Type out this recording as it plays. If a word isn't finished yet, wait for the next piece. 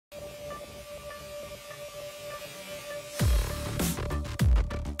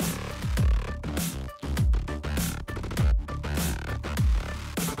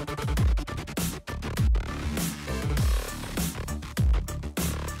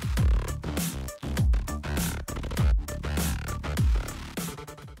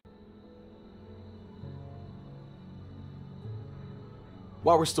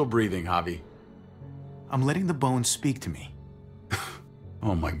while we're still breathing, Javi. I'm letting the bones speak to me.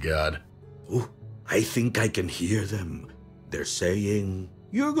 Oh my God. Ooh, I think I can hear them. They're saying,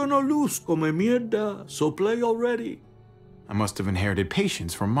 "You're gonna lose, come mierda, so play already." I must have inherited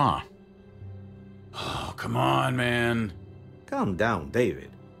patience from Ma. Oh, come on, man. Calm down,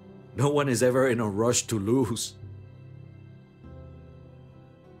 David. No one is ever in a rush to lose.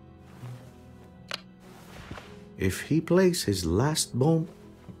 If he plays his last bone,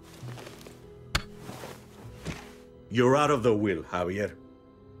 you're out of the will, Javier.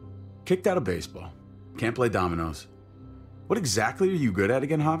 Kicked out of baseball. Can't play dominoes. What exactly are you good at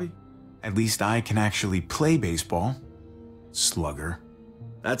again, Javi? At least I can actually play baseball. Slugger.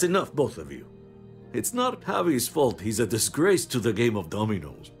 That's enough, both of you. It's not Javi's fault he's a disgrace to the game of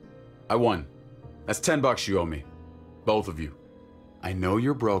dominoes. I won. That's $10 you owe me. Both of you. I know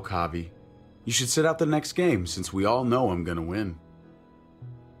you're broke, Javi. You should sit out the next game, since we all know I'm gonna win.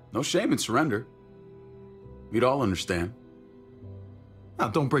 No shame in surrender. We'd all understand. Now,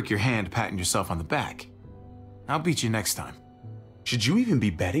 don't break your hand patting yourself on the back. I'll beat you next time. Should you even be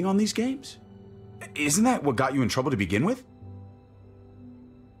betting on these games? Isn't that what got you in trouble to begin with?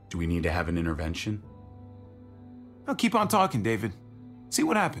 Do we need to have an intervention? Now, keep on talking, David. See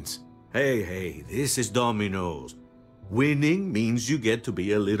what happens. Hey, this is dominoes. Winning means you get to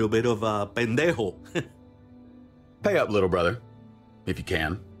be a little bit of a pendejo. Pay up, little brother. If you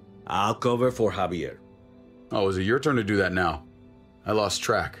can. I'll cover for Javier. Oh, is it your turn to do that now? I lost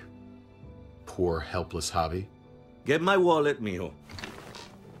track. Poor, helpless Javi. Get my wallet, mijo.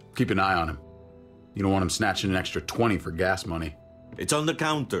 Keep an eye on him. You don't want him snatching an extra 20 for gas money. It's on the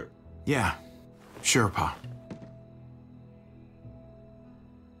counter. Yeah, sure, Pa.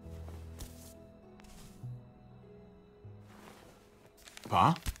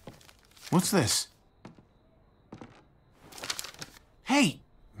 Pa? What's this? Hey,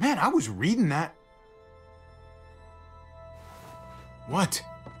 man, I was reading that. What?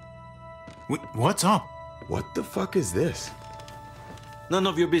 What's up? What the fuck is this? None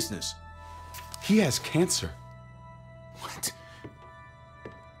of your business. He has cancer. What?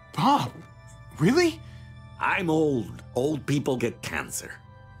 Pa, really? I'm old. Old people get cancer.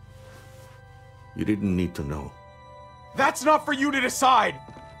 You didn't need to know. That's not for you to decide!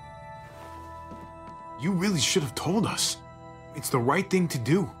 You really should have told us. It's the right thing to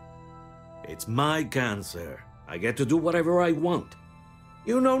do. It's my cancer. I get to do whatever I want.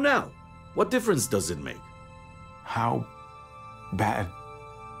 You know now. What difference does it make? How bad?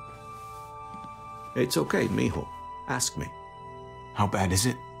 It's okay, mijo. Ask me. How bad is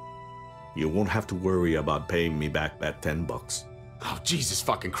it? You won't have to worry about paying me back that $10. Oh, Jesus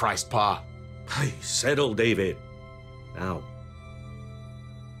fucking Christ, Pa. Hey, settle, David. Now.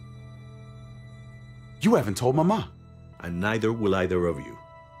 You haven't told Mama. And neither will either of you.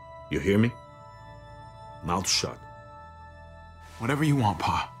 You hear me? Mouth shut. Whatever you want,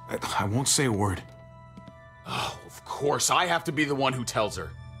 Pa. I won't say a word. Oh, of course, I have to be the one who tells her.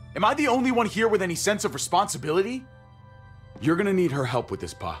 Am I the only one here with any sense of responsibility? You're gonna need her help with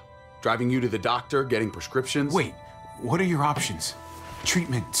this, Pa. Driving you to the doctor, getting prescriptions. Wait, what are your options?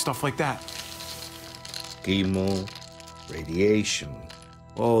 Treatment, stuff like that. Chemo, radiation,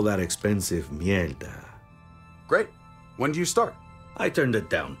 all that expensive mierda. Great. When do you start? I turned it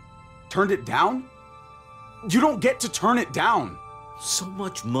down. Turned it down? You don't get to turn it down. So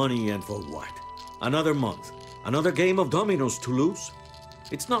much money, and for what? Another month. Another game of dominoes to lose?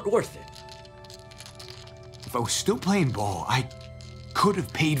 It's not worth it. If I was still playing ball, I could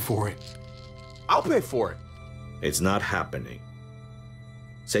have paid for it. I'll pay for it. It's not happening.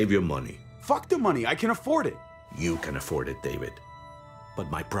 Save your money. Fuck the money, I can afford it. You can afford it, David. But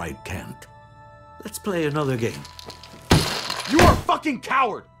my pride can't. Let's play another game. You are a fucking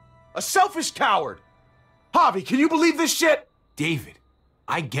coward! A selfish coward! Javi, can you believe this shit? David,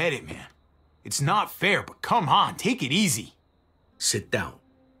 I get it, man. It's not fair, but come on, take it easy. Sit down.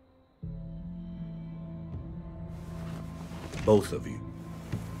 Both of you.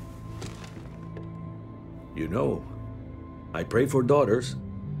 You know, I pray for daughters.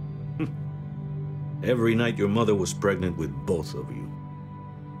 Every night your mother was pregnant with both of you.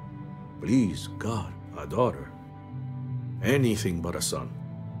 Please, God, a daughter. Anything but a son.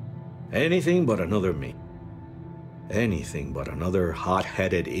 Anything but another me. Anything but another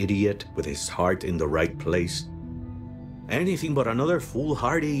hot-headed idiot with his heart in the right place. Anything but another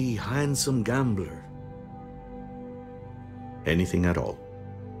foolhardy, handsome gambler. Anything at all.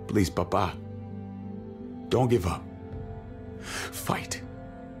 Please, Papa. Don't give up. Fight.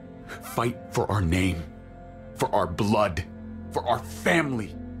 Fight for our name. For our blood. For our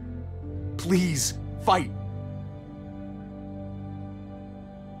family. Please, fight.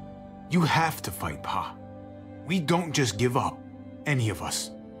 You have to fight, Pa. We don't just give up. Any of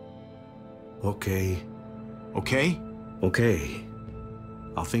us. Okay. Okay? Okay.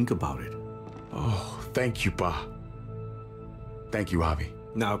 I'll think about it. Oh, thank you, Pa. Thank you, Javi.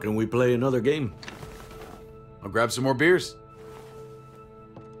 Now can we play another game? I'll grab some more beers.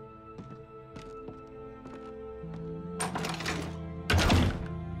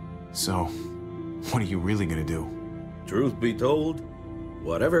 So, what are you really gonna do? Truth be told,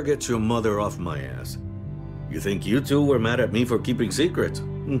 whatever gets your mother off my ass. You think you two were mad at me for keeping secrets?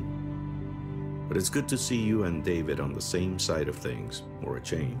 But it's good to see you and David on the same side of things, or a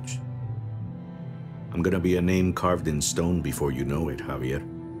change. I'm gonna be a name carved in stone before you know it, Javier.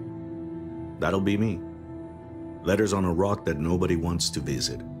 That'll be me. Letters on a rock that nobody wants to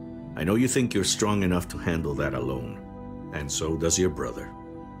visit. I know you think you're strong enough to handle that alone. And so does your brother.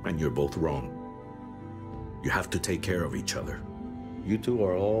 And you're both wrong. You have to take care of each other. You two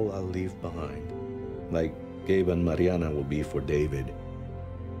are all I'll leave behind. Like Gabe and Mariana will be for David.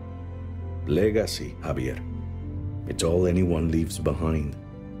 Legacy, Javier. It's all anyone leaves behind.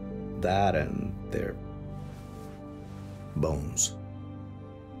 That and their bones.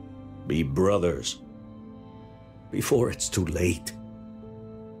 Be brothers. Before it's too late.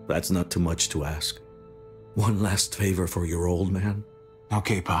 That's not too much to ask. One last favor for your old man.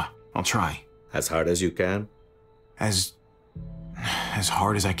 Okay, Pa. I'll try. As hard as you can. As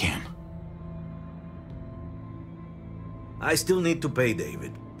hard as I can. I still need to pay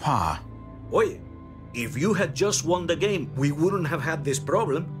David. Pa. Oye, if you had just won the game, we wouldn't have had this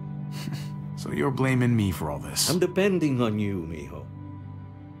problem. So you're blaming me for all this? I'm depending on you, mijo.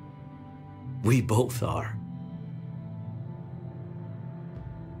 We both are.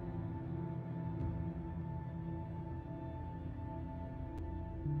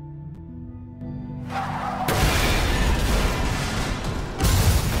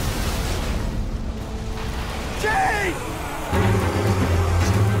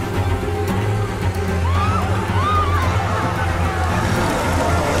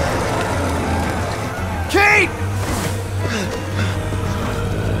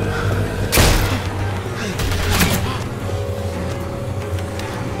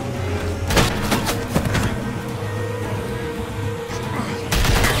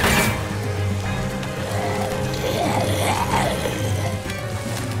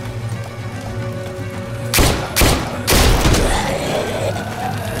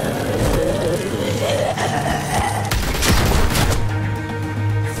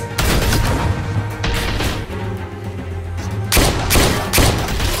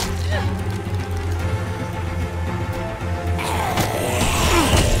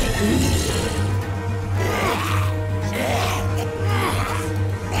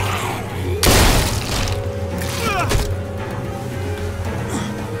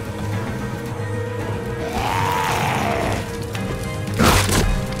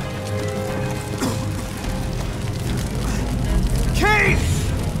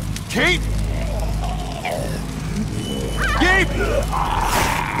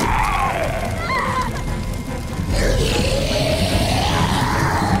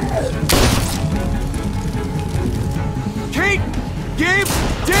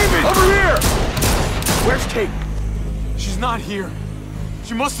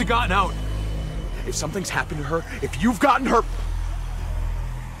 She must have gotten out. If something's happened to her, if you've gotten her,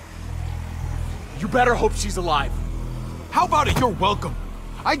 you better hope she's alive. How about it? You're welcome.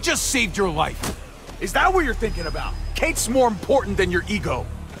 I just saved your life. Is that what you're thinking about? Kate's more important than your ego.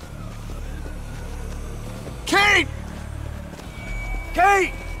 Kate!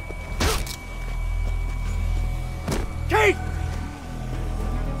 Kate! Kate!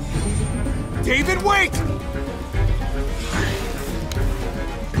 David, wait!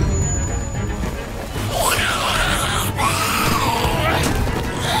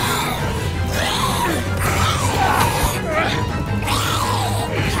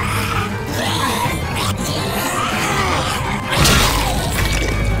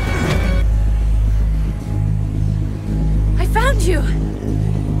 You.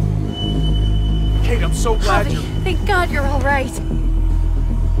 Kate, I'm so glad Javi, thank God you're all right.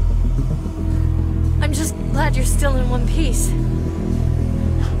 I'm just glad you're still in one piece.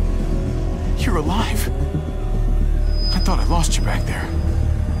 You're alive. I thought I lost you back there.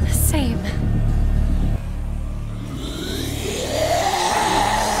 Same.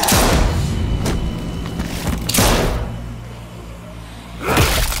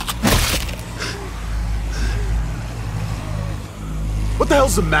 What the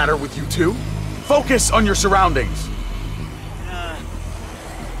hell's the matter with you two? Focus on your surroundings.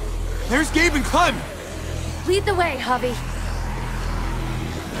 There's Gabe and Clem. Lead the way, Javi.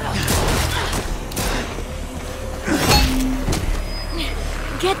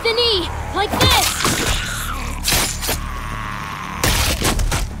 Get the knee, like this!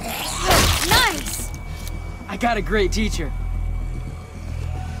 Nice! I got a great teacher.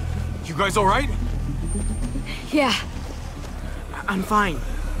 You guys all right? Yeah. I'm fine.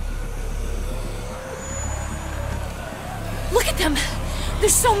 Look at them!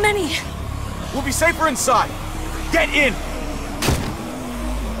 There's so many! We'll be safer inside. Get in!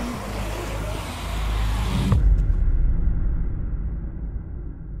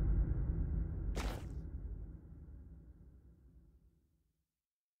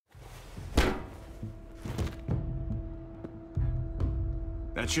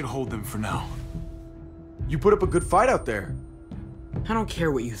 That should hold them for now. You put up a good fight out there. I don't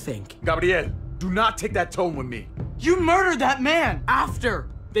care what you think. Gabriel, do not take that tone with me. You murdered that man after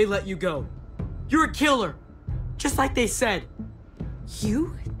they let you go. You're a killer, just like they said.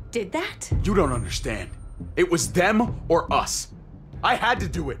 You did that? You don't understand. It was them or us. I had to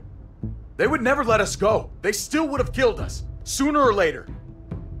do it. They would never let us go. They still would have killed us, sooner or later.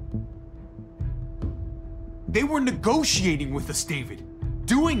 They were negotiating with us, David.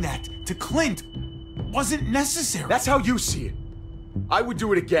 Doing that to Clint wasn't necessary. That's how you see it. I would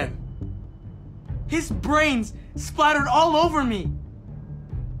do it again. His brains splattered all over me.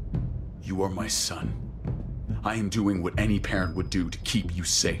 You are my son. I am doing what any parent would do to keep you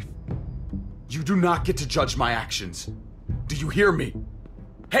safe. You do not get to judge my actions. Do you hear me?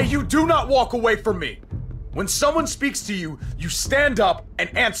 Hey, you do not walk away from me. When someone speaks to you, you stand up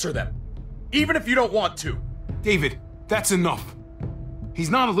and answer them, even if you don't want to. David, that's enough. He's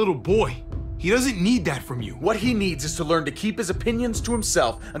not a little boy. He doesn't need that from you. What he needs is to learn to keep his opinions to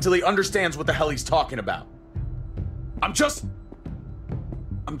himself until he understands what the hell he's talking about. I'm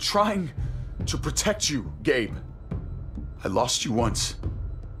trying to protect you, Gabe. I lost you once.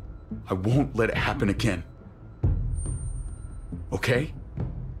 I won't let it happen again. Okay?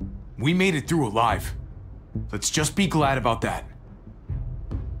 We made it through alive. Let's just be glad about that.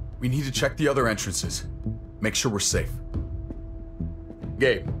 We need to check the other entrances. Make sure we're safe.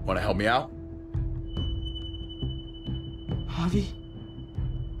 Gabe, want to help me out? Javi?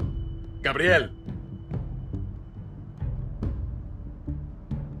 Gabriel.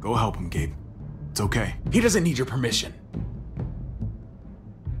 Go help him, Gabe. It's okay. He doesn't need your permission.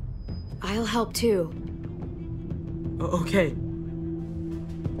 I'll help too. Okay.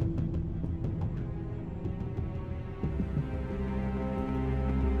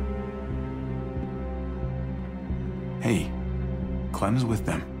 Hey, Clem's with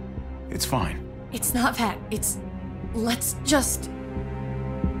them. It's fine. It's not that. Let's just...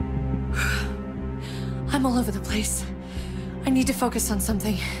 I'm all over the place. I need to focus on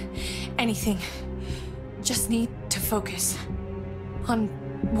something. Anything. Just need to focus. On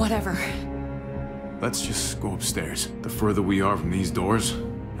whatever. Let's just go upstairs. The further we are from these doors,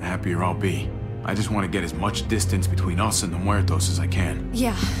 the happier I'll be. I just want to get as much distance between us and the Muertos as I can.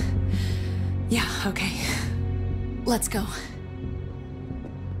 Yeah. Yeah, okay. Let's go.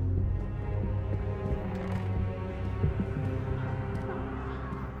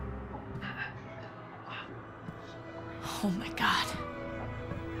 Oh my god.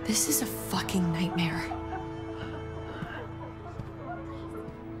 This is a fucking nightmare.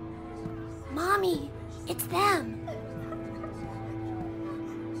 Mommy, it's them.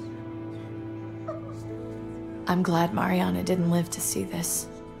 I'm glad Mariana didn't live to see this.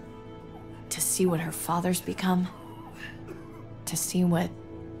 To see what her father's become. To see what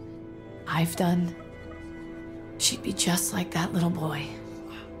I've done. She'd be just like that little boy.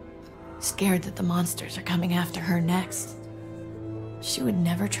 Scared that the monsters are coming after her next. She would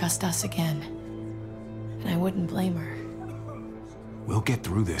never trust us again. And I wouldn't blame her. We'll get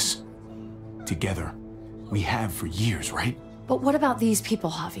through this. Together. We have for years, right? But what about these people,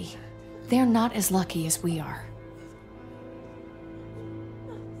 Javi? They're not as lucky as we are.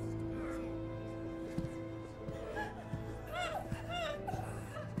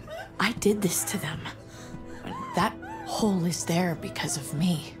 I did this to them. That hole is there because of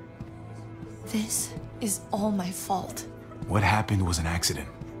me. This is all my fault. What happened was an accident.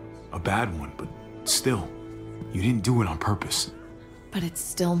 A bad one, but still. You didn't do it on purpose. But it's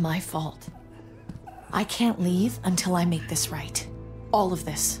still my fault. I can't leave until I make this right. All of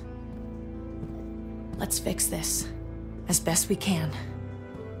this. Let's fix this. As best we can.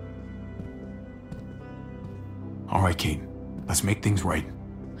 All right, Kate. Let's make things right.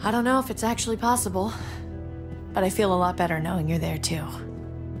 I don't know if it's actually possible. But I feel a lot better knowing you're there too.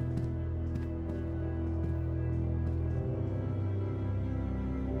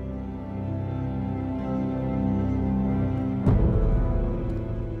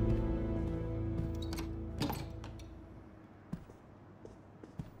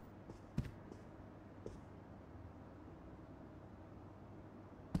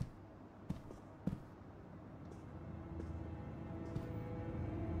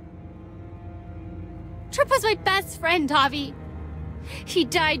 Tripp was my best friend, Javi. He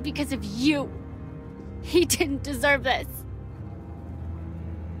died because of you. He didn't deserve this.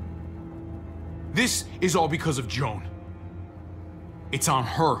 This is all because of Joan. It's on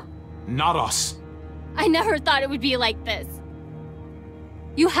her, not us. I never thought it would be like this.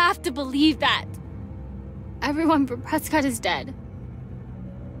 You have to believe that. Everyone but Prescott is dead.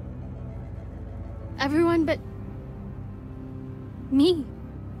 Everyone but me.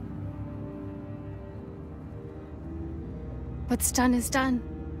 What's done is done.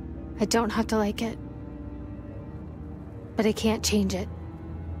 I don't have to like it. But I can't change it.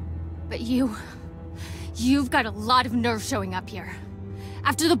 But you've got a lot of nerve showing up here.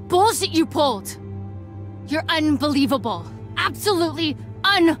 After the bullshit you pulled. You're unbelievable. Absolutely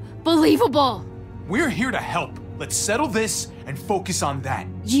unbelievable. We're here to help. Let's settle this and focus on that.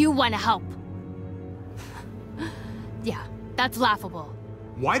 You want to help. Yeah, that's laughable.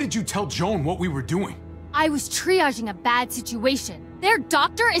 Why did you tell Joan what we were doing? I was triaging a bad situation. Their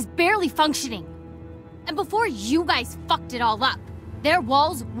doctor is barely functioning. And before you guys fucked it all up, their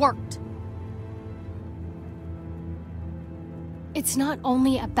walls worked. It's not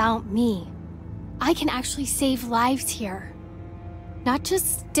only about me. I can actually save lives here. Not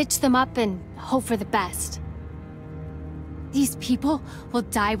just stitch them up and hope for the best. These people will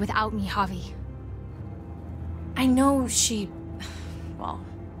die without me, Javi. I know she, well,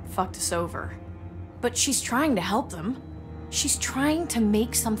 fucked us over. But she's trying to help them. She's trying to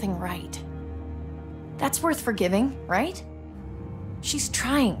make something right. That's worth forgiving, right? She's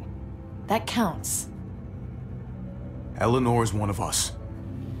trying. That counts. Eleanor's one of us.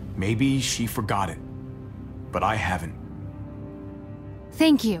 Maybe she forgot it, but I haven't.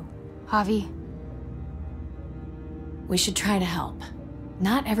 Thank you, Javi. We should try to help.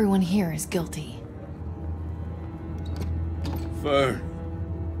 Not everyone here is guilty. Fern,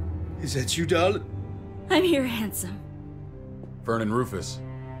 is that you, darling? I'm here, handsome. Fern and Rufus.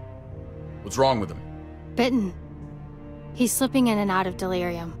 What's wrong with him? Bitten. He's slipping in and out of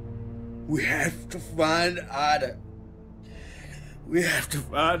delirium. We have to find Ada. We have to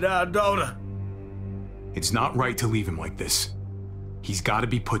find our daughter. It's not right to leave him like this. He's got to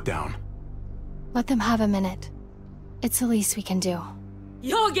be put down. Let them have a minute. It's the least we can do.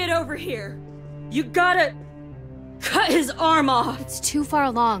 Y'all get over here. You gotta cut his arm off. It's too far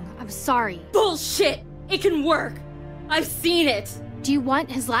along. I'm sorry. Bullshit. It can work. I've seen it. Do you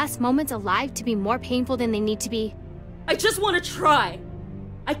want his last moments alive to be more painful than they need to be? I just want to try.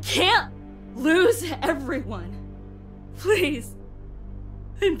 I can't lose everyone. Please.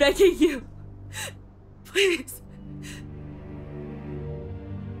 I'm begging you. Please.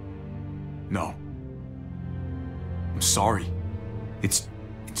 No. I'm sorry. It's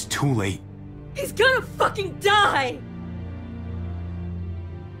too late. He's gonna fucking die!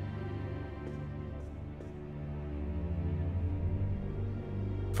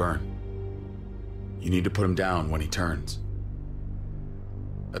 Fern, you need to put him down when he turns.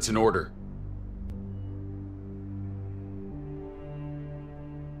 That's an order.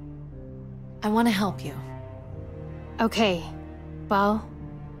 I want to help you. Okay. Well...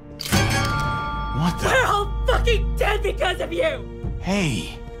 What the? We're all fucking dead because of you!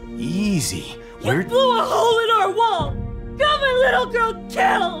 Hey, easy. You blew a hole in our wall! Got my little girl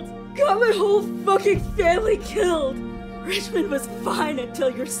killed! Got my whole fucking family killed! Richmond was fine until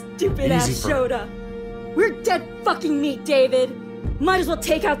your stupid ass showed up. We're dead fucking meat, David. Might as well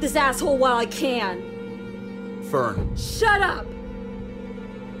take out this asshole while I can. Fern. Shut up!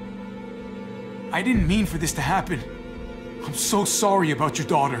 I didn't mean for this to happen. I'm so sorry about your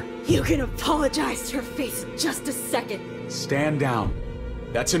daughter. You can apologize to her face in just a second. Stand down.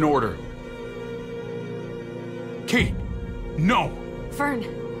 That's an order. Kate, no! Fern,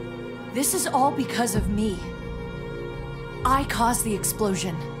 this is all because of me. I caused the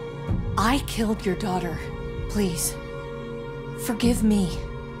explosion. I killed your daughter. Please, forgive me.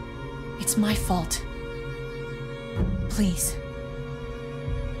 It's my fault. Please.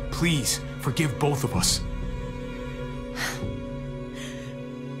 Please, forgive both of us.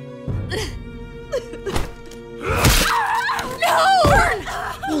 No! Fern!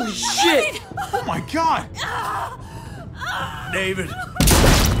 Holy shit! Oh my god! David!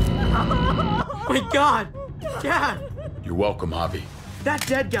 Oh my god! Dad! You're welcome, Javi. That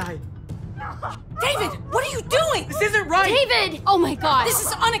dead guy! David, what are you doing? This isn't right! David! Oh my god! This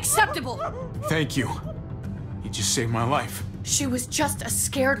is unacceptable! Thank you. You just saved my life. She was just a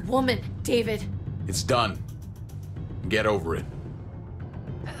scared woman, David. It's done. Get over it.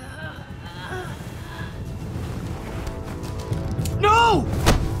 No!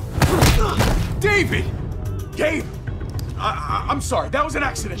 David! Gabe! I'm sorry, that was an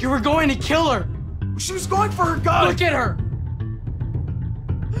accident. You were going to kill her! She was going for her gun! Look at her!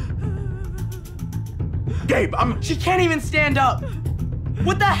 Gabe, She can't even stand up!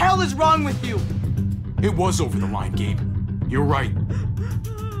 What the hell is wrong with you? It was over the line, Gabe. You're right.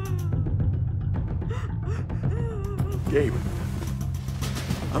 Gabe.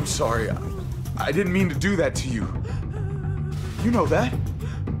 I'm sorry. I didn't mean to do that to you. You know that.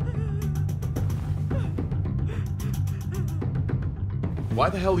 Why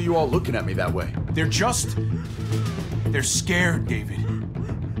the hell are you all looking at me that way? They're scared, David.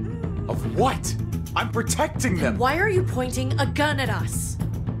 Of what? I'm protecting them. Why are you pointing a gun at us?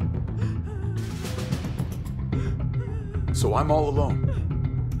 So I'm all alone.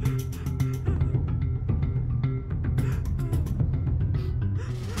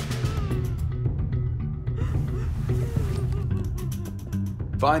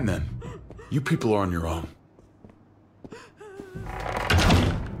 Fine then. You people are on your own.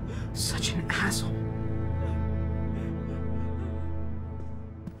 Such an asshole.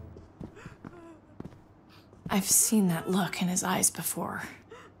 I've seen that look in his eyes before.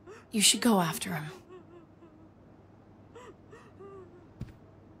 You should go after him.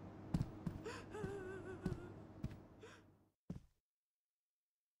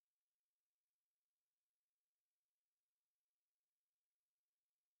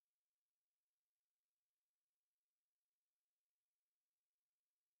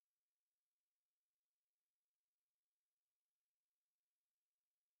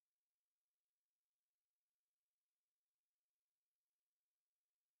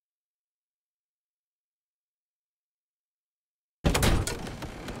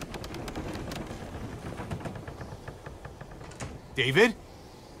 David?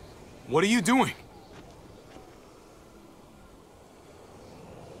 What are you doing?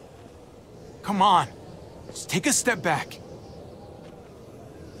 Come on. Just take a step back.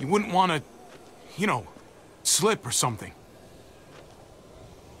 You wouldn't want to, you know, slip or something.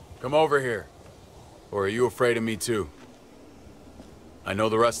 Come over here. Or are you afraid of me too? I know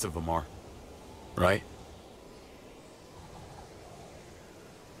the rest of them are. Right?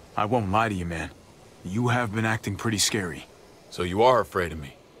 I won't lie to you, man. You have been acting pretty scary. So you are afraid of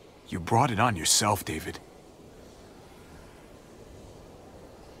me? You brought it on yourself, David.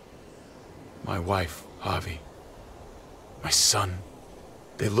 My wife, Javi. My son.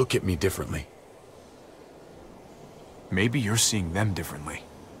 They look at me differently. Maybe you're seeing them differently.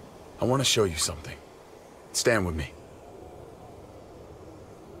 I want to show you something. Stand with me.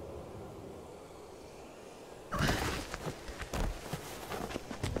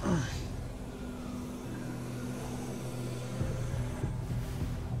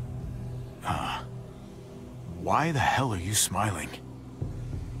 Why the hell are you smiling?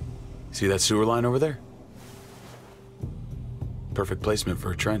 See that sewer line over there? Perfect placement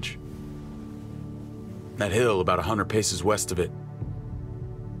for a trench. That hill about 100 paces west of it.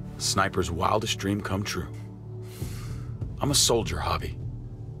 Sniper's wildest dream come true. I'm a soldier, Javi.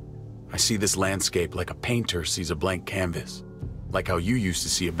 I see this landscape like a painter sees a blank canvas. Like how you used to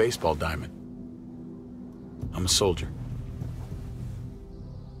see a baseball diamond. I'm a soldier.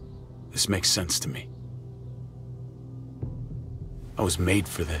 This makes sense to me. I was made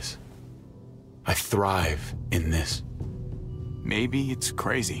for this. I thrive in this. Maybe it's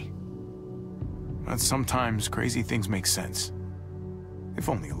crazy. But sometimes crazy things make sense. If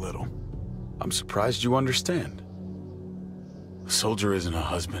only a little. I'm surprised you understand. A soldier isn't a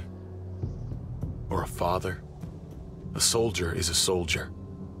husband. Or a father. A soldier is a soldier.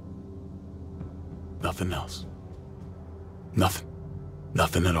 Nothing else. Nothing.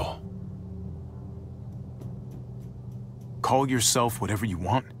 Nothing at all. Call yourself whatever you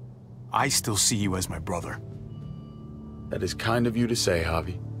want. I still see you as my brother. That is kind of you to say,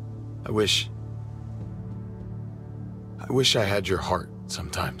 Javi. I wish I had your heart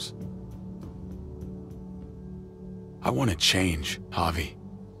sometimes. I want to change, Javi.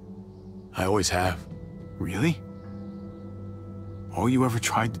 I always have. Really? All you ever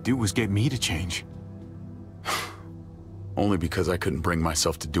tried to do was get me to change. Only because I couldn't bring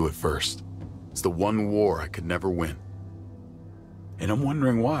myself to do it first. It's the one war I could never win. And I'm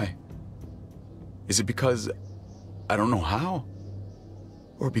wondering why. Is it because I don't know how?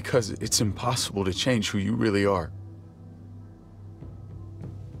 Or because it's impossible to change who you really are?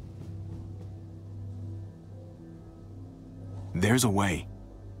 There's a way.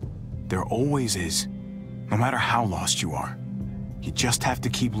 There always is. No matter how lost you are. You just have to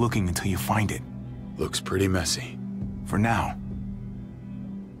keep looking until you find it. Looks pretty messy. For now.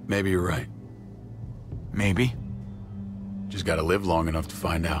 Maybe you're right. Maybe. Just gotta live long enough to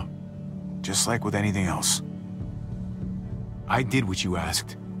find out. Just like with anything else. I did what you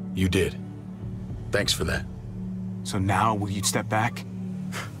asked. You did. Thanks for that. So now, will you step back?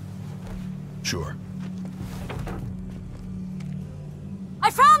 Sure. I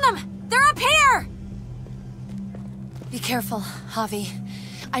found them! They're up here! Be careful, Javi.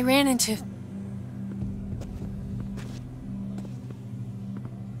 I ran into...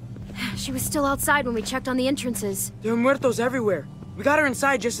 She was still outside when we checked on the entrances. There are muertos everywhere. We got her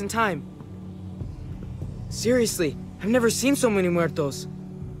inside just in time. Seriously, I've never seen so many muertos.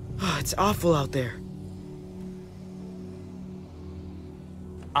 Oh, it's awful out there.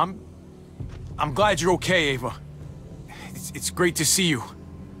 I'm glad you're okay, Ava. It's great to see you.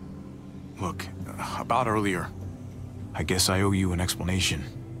 Look, about earlier, I guess I owe you an explanation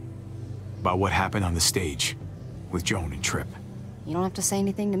about what happened on the stage with Joan and Tripp. You don't have to say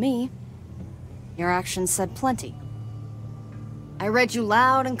anything to me. Your actions said plenty. I read you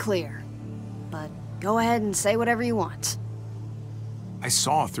loud and clear, but go ahead and say whatever you want. I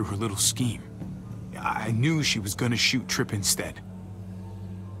saw through her little scheme. I knew she was gonna shoot Tripp instead.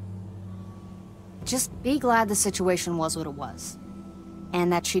 Just be glad the situation was what it was.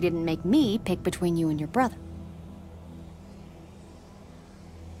 And that she didn't make me pick between you and your brother.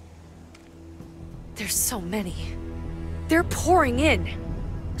 There's so many. They're pouring in.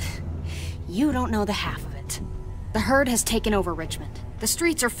 You don't know the half of it. The herd has taken over Richmond. The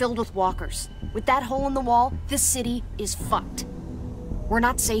streets are filled with walkers. With that hole in the wall, this city is fucked. We're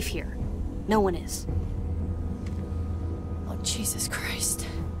not safe here. No one is. Oh, Jesus Christ.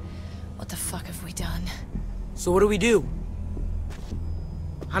 What the fuck have we done? So what do we do?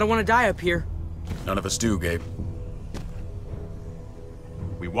 I don't want to die up here. None of us do, Gabe.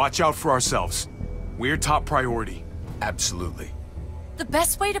 We watch out for ourselves. We're top priority. Absolutely. The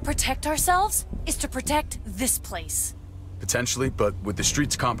best way to protect ourselves is to protect this place. Potentially, but with the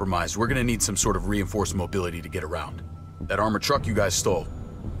streets compromised, we're gonna need some sort of reinforced mobility to get around. That armored truck you guys stole,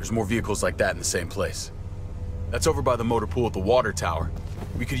 there's more vehicles like that in the same place. That's over by the motor pool at the water tower.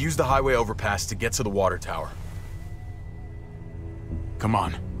 We could use the highway overpass to get to the water tower. Come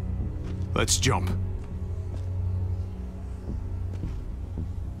on. Let's jump.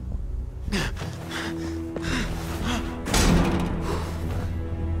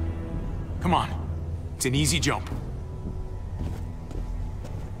 Come on. It's an easy jump.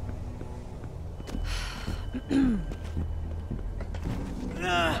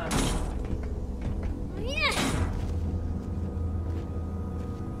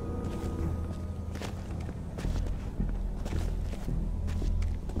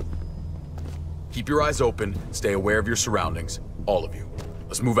 Keep your eyes open, stay aware of your surroundings, all of you.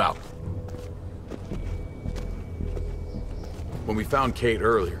 Let's move out. When we found Kate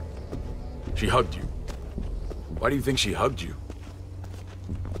earlier, she hugged you. Why do you think she hugged you?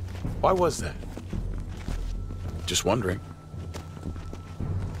 Why was that? Just wondering.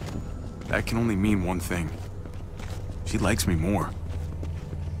 That can only mean one thing. She likes me more.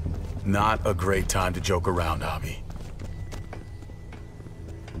 Not a great time to joke around, Javi.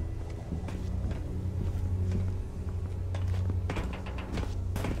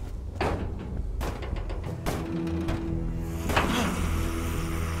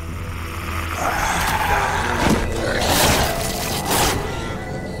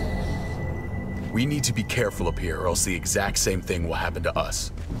 We need to be careful up here, or else the exact same thing will happen to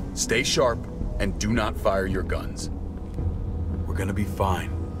us. Stay sharp, and do not fire your guns. We're gonna be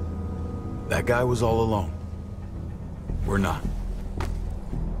fine. That guy was all alone. We're not.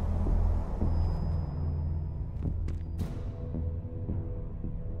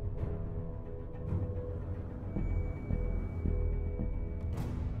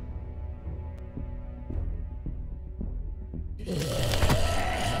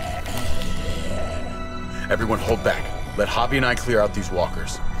 Everyone hold back. Let Javi and I clear out these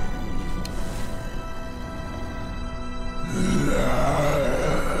walkers.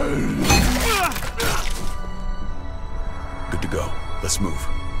 Good to go. Let's move.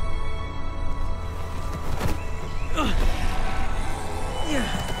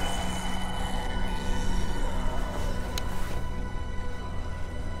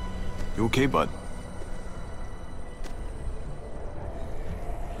 You okay, bud?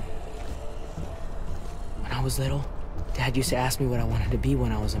 When I was little, Dad used to ask me what I wanted to be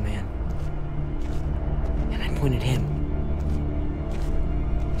when I was a man. And I pointed him.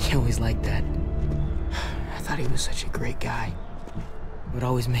 He always liked that. I thought he was such a great guy. It would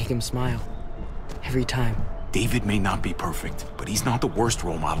always make him smile. Every time. David may not be perfect, but he's not the worst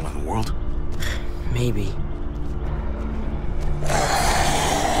role model in the world. Maybe.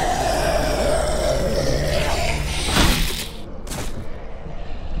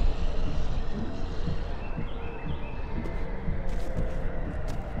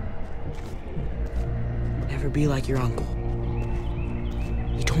 be like your uncle.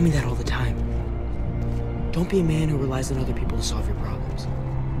 He told me that all the time. Don't be a man who relies on other people to solve your problems.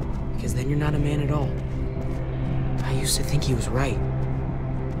 Because then you're not a man at all. I used to think he was right.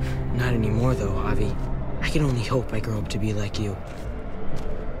 Not anymore, though, Avi. I can only hope I grow up to be like you.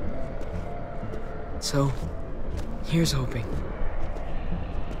 So, here's hoping.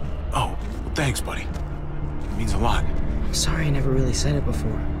 Oh, well, thanks, buddy. It means a lot. I'm sorry I never really said it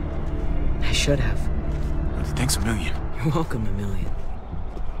before. I should have. Thanks a million. You're welcome, a million.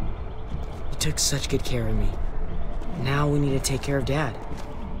 You took such good care of me. Now we need to take care of Dad.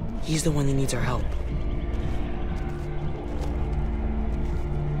 He's the one that needs our help.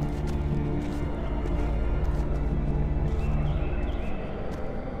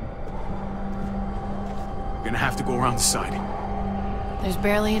 We're gonna have to go around the side. There's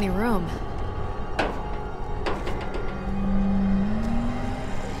barely any room.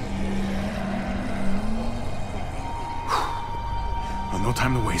 Well, no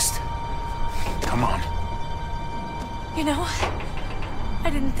time to waste. Come on. You know, I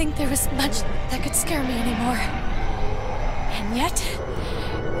didn't think there was much that could scare me anymore. And yet,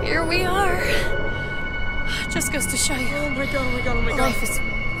 here we are. Just goes to show you. Oh my god, oh my god, oh my god. Life is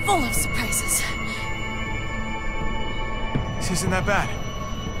full of surprises. This isn't that bad.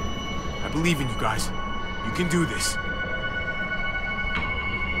 I believe in you guys. You can do this.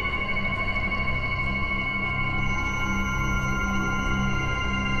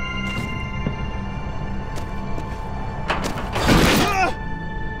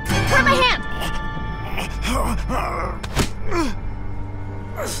 Grab my hand!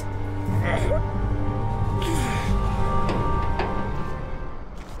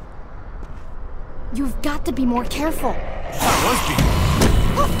 You've got to be more careful.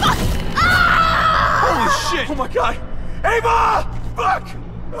 Oh, fuck! Ah! Holy shit! Oh my god! Ava! Fuck!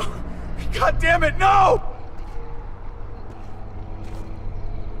 God damn it, no!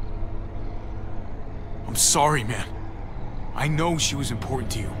 I'm sorry, man. I know she was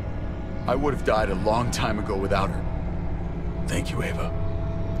important to you. I would have died a long time ago without her. Thank you, Ava.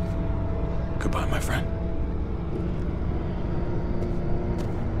 Goodbye, my friend.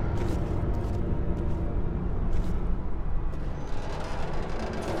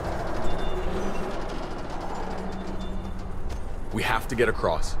 We have to get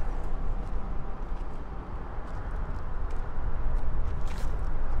across.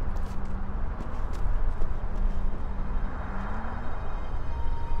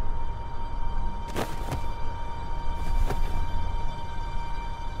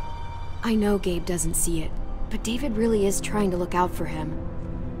 I know Gabe doesn't see it, but David really is trying to look out for him.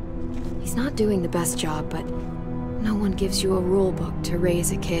 He's not doing the best job, but no one gives you a rule book to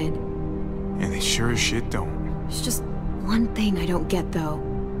raise a kid. And they sure as shit don't. There's just one thing I don't get, though.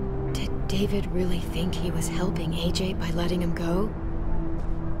 Did David really think he was helping AJ by letting him go?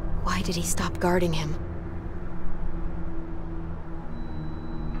 Why did he stop guarding him?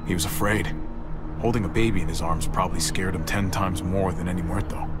 He was afraid. Holding a baby in his arms probably scared him 10 times more than any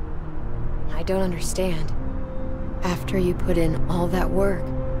muerto. I don't understand. After you put in all that work,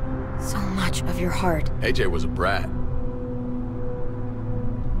 so much of your heart. AJ was a brat.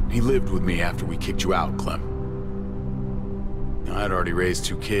 He lived with me after we kicked you out, Clem. I'd already raised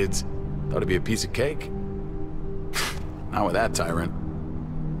 2 kids. Thought it'd be a piece of cake. Not with that tyrant.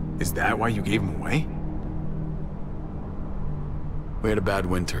 Is that why you gave him away? We had a bad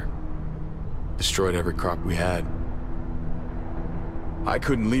winter. Destroyed every crop we had. I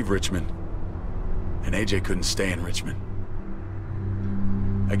couldn't leave Richmond. And AJ couldn't stay in Richmond.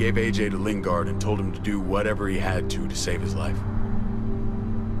 I gave AJ to Lingard and told him to do whatever he had to save his life.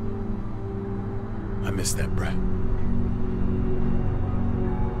 I miss that brat.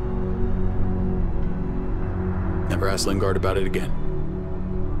 Never asked Lingard about it again.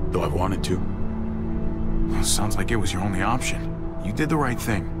 Though I've wanted to. Well, sounds like it was your only option. You did the right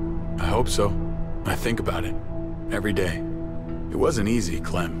thing. I hope so. I think about it. Every day. It wasn't easy,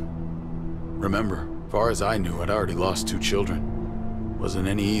 Clem. Remember, far as I knew, I'd already lost 2 children. Wasn't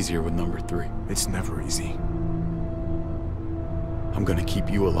any easier with number 3. It's never easy. I'm gonna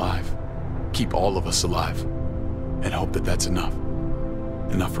keep you alive. Keep all of us alive. And hope that that's enough.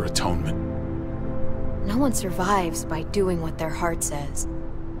 Enough for atonement. No one survives by doing what their heart says.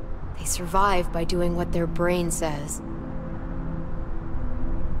 They survive by doing what their brain says.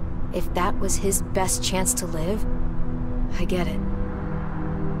 If that was his best chance to live, I get it.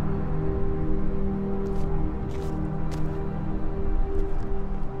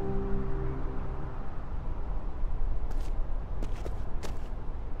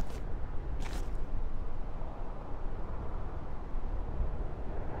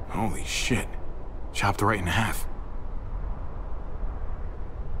 Holy shit. chopped right in half.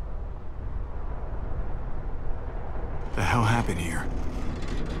 The hell happened here?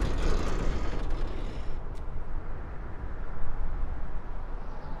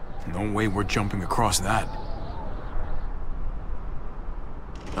 No way we're jumping across that.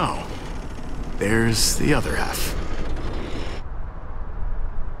 Oh, there's the other half.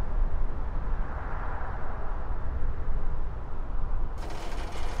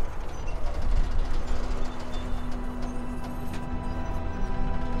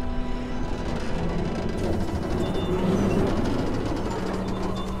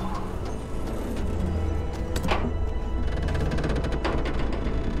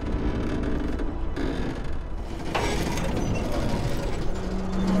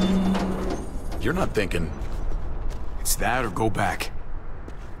 You're not thinking... It's that or go back.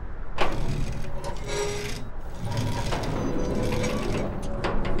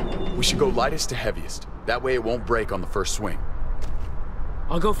 We should go lightest to heaviest. That way it won't break on the first swing.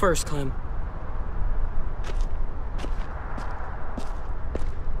 I'll go first, Clem.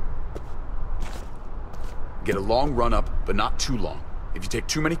 Get a long run up, but not too long. If you take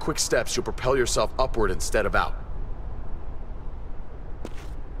too many quick steps, you'll propel yourself upward instead of out.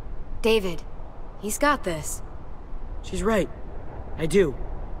 David, he's got this. She's right. I do.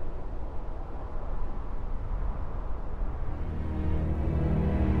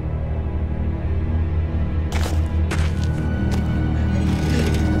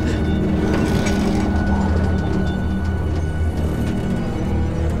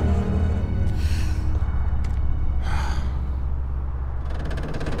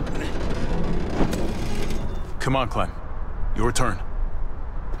 Come on, Clem. Your turn.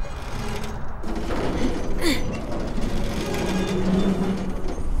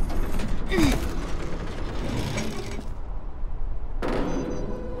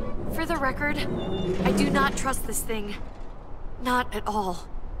 For the record, I do not trust this thing. Not at all.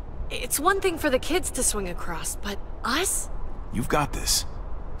 It's one thing for the kids to swing across, but us? You've got this.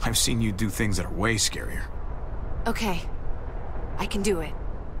 I've seen you do things that are way scarier. Okay. I can do it.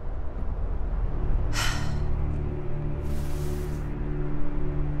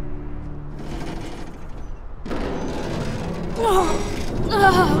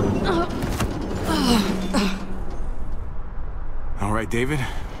 All right, David,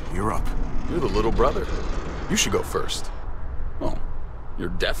 you're up. You're the little brother. You should go first. Well, you're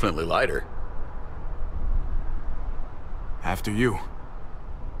definitely lighter. After you.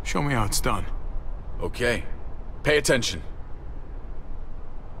 Show me how it's done. Okay. Pay attention.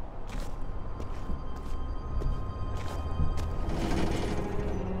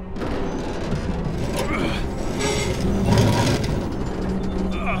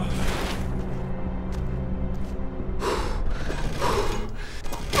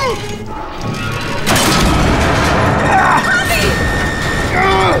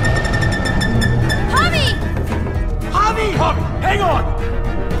 Hang on!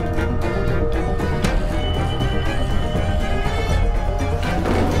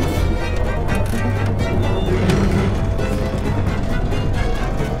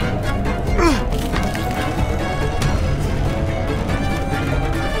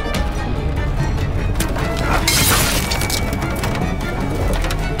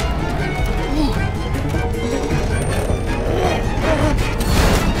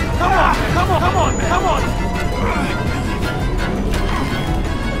 Come on!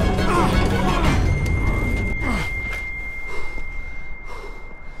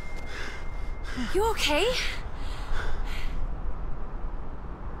 You okay?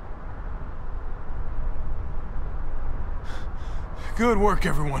 Good work,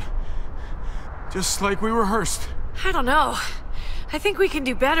 everyone. Just like we rehearsed. I don't know. I think we can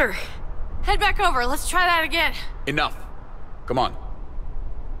do better. Head back over. Let's try that again. Enough. Come on.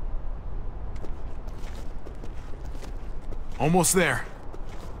 Almost there.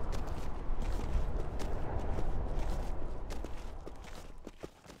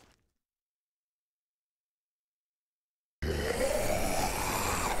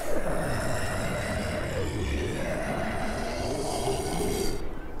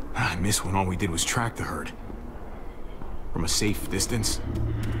 I miss when all we did was track the herd. From a safe distance.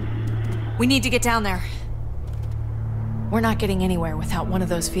 We need to get down there. We're not getting anywhere without one of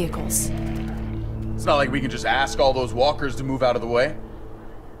those vehicles. It's not like we can just ask all those walkers to move out of the way.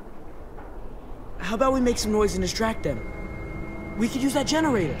 How about we make some noise and distract them? We could use that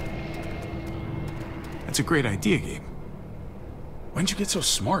generator. That's a great idea, Gabe. When'd you get so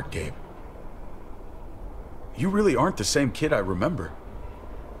smart, Gabe? You really aren't the same kid I remember.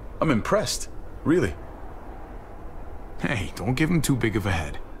 I'm impressed, really. Hey, don't give him too big of a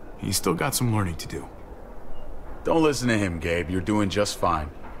head. He's still got some learning to do. Don't listen to him, Gabe. You're doing just fine.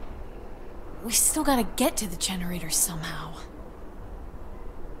 We still gotta get to the generators somehow.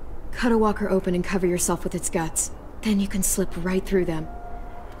 Cut a walker open and cover yourself with its guts. Then you can slip right through them.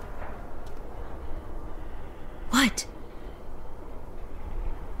 What?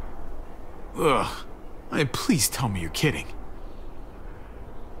 Ugh. Please tell me you're kidding.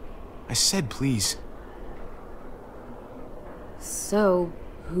 I said please. So,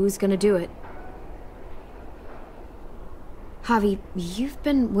 who's gonna do it? Javi, you've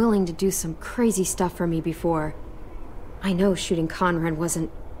been willing to do some crazy stuff for me before. I know shooting Conrad wasn't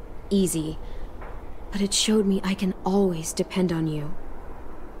easy, but it showed me I can always depend on you.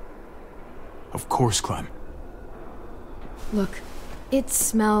 Of course, Clem. Look, it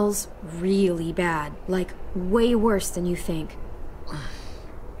smells really bad, like way worse than you think.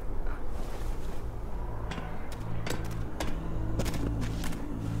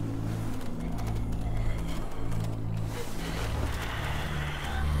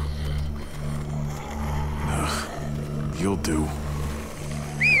 You'll do.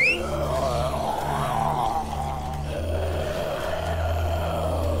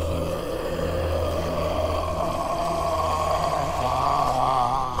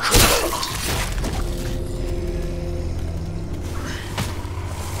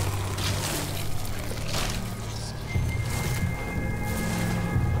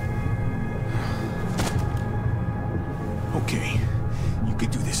 Okay, you could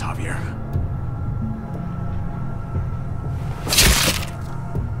do this, Javier.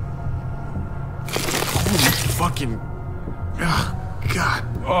 Fucking... Oh, God.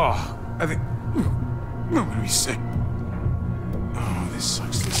 Oh, I think... I'm gonna be sick. Oh, this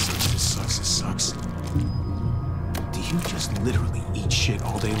sucks, this sucks, this sucks, this sucks. Do you just literally eat shit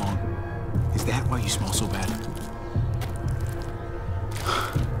all day long? Is that why you smell so bad?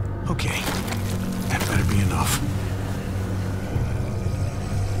 Okay, that better be enough.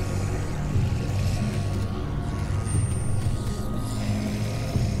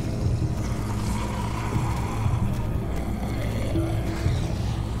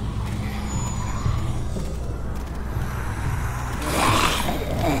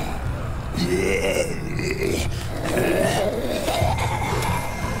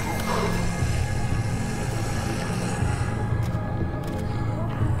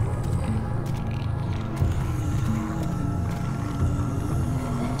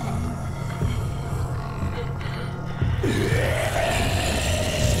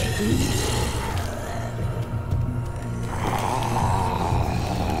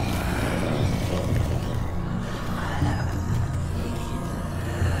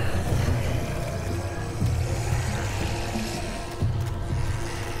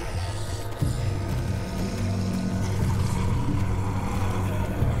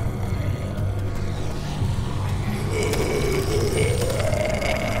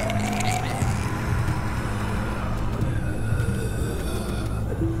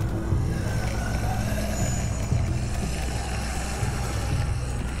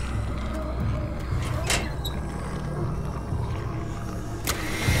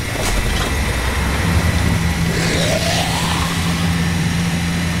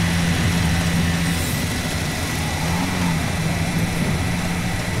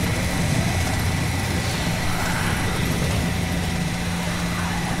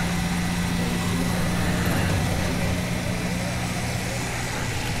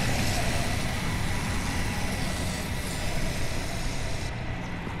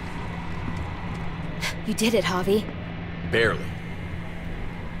 You did it, Javi. Barely.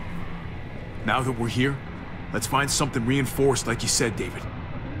 Now that we're here, let's find something reinforced like you said, David.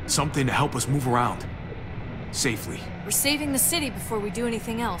 Something to help us move around. Safely. We're saving the city before we do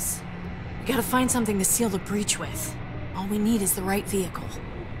anything else. We gotta find something to seal the breach with. All we need is the right vehicle.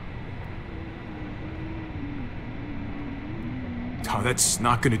 Oh, that's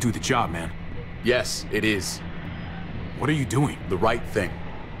not gonna do the job, man. Yes, it is. What are you doing? The right thing.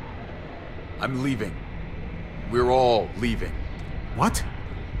 I'm leaving. We're all leaving. What?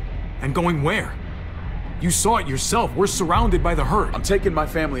 And going where? You saw it yourself. We're surrounded by the herd. I'm taking my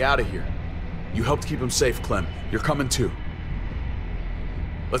family out of here. You helped keep them safe, Clem. You're coming too.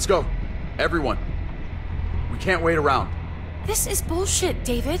 Let's go. Everyone. We can't wait around. This is bullshit,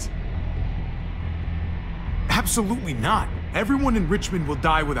 David. Absolutely not. Everyone in Richmond will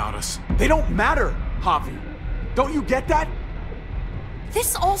die without us. They don't matter, Javi. Don't you get that?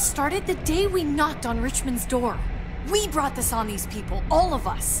 This all started the day we knocked on Richmond's door. We brought this on these people, all of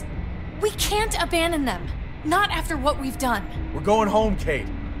us. We can't abandon them. Not after what we've done. We're going home, Kate.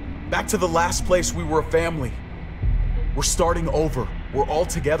 Back to the last place we were a family. We're starting over. We're all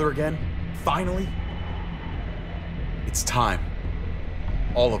together again, finally. It's time.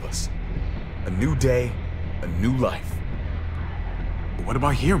 All of us. A new day, a new life. But what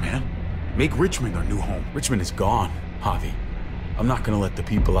about here, man? Make Richmond our new home. Richmond is gone, Javi. I'm not gonna let the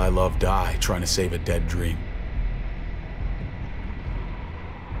people I love die trying to save a dead dream.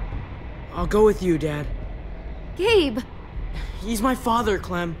 I'll go with you, Dad. Gabe! He's my father,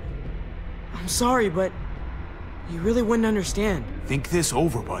 Clem. I'm sorry, but you really wouldn't understand. Think this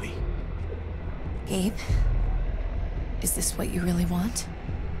over, buddy. Gabe? Is this what you really want?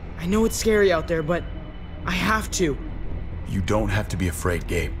 I know it's scary out there, but I have to. You don't have to be afraid,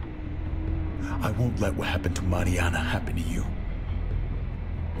 Gabe. I won't let what happened to Mariana happen to you.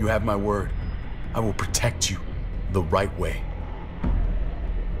 You have my word. I will protect you the right way.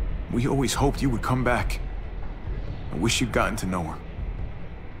 We always hoped you would come back. I wish you'd gotten to know her.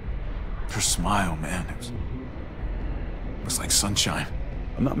 Her smile, man, it was like sunshine.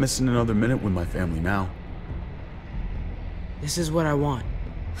 I'm not missing another minute with my family now. This is what I want.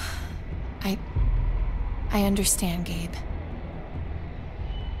 I understand, Gabe.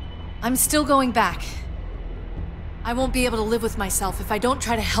 I'm still going back. I won't be able to live with myself if I don't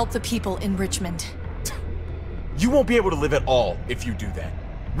try to help the people in Richmond. You won't be able to live at all if you do that.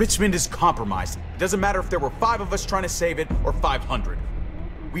 Richmond is compromised. It doesn't matter if there were 5 of us trying to save it or 500.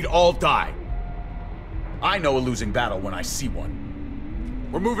 We'd all die. I know a losing battle when I see one.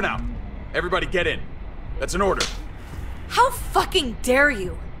 We're moving out. Everybody get in. That's an order. How fucking dare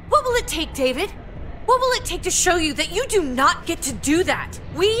you? What will it take, David? What will it take to show you that you do not get to do that?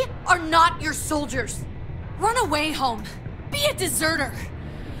 We are not your soldiers. Run away home. Be a deserter.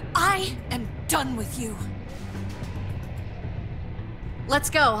 I am done with you. Let's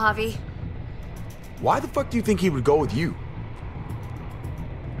go, Javi. Why the fuck do you think he would go with you?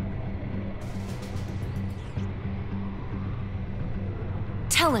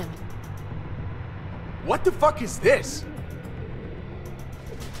 Tell him. What the fuck is this?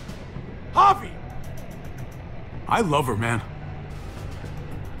 Javi! I love her, man.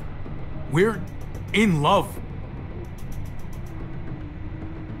 We're in love.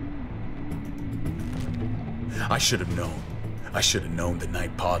 I should have known. I should have known the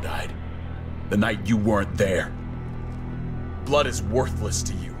night Pa died. The night you weren't there. Blood is worthless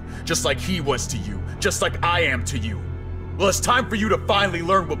to you, just like he was to you, just like I am to you. Well, it's time for you to finally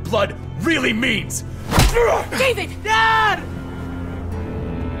learn what blood really means. David! Dad!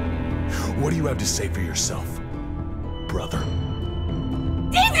 What do you have to say for yourself, brother?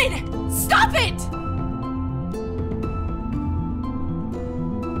 David! Stop it!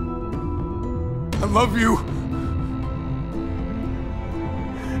 I love you.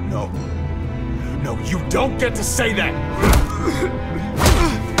 No. No, you don't get to say that!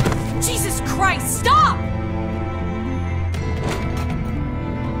 Jesus Christ, stop!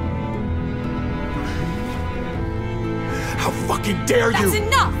 How fucking dare you! That's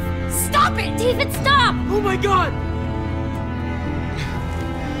enough! Stop it! David, stop! Oh my god!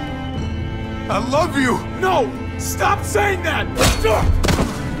 I love you. No! Stop saying that!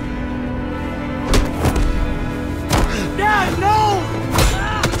 Dad, no!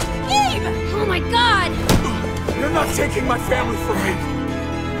 Gabe! Oh my god! You're not taking my family from me!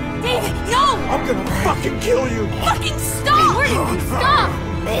 David, no! I'm gonna fucking kill you! Fucking stop! Stop!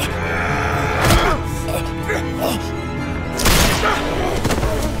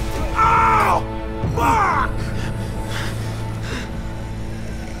 Ow! Fuck!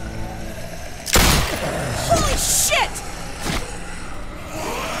 Holy shit!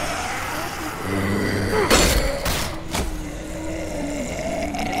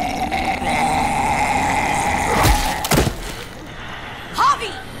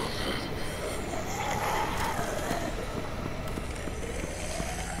 Javi!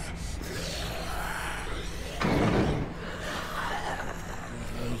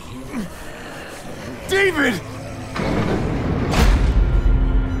 David!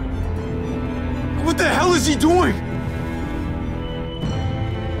 What the hell is he doing?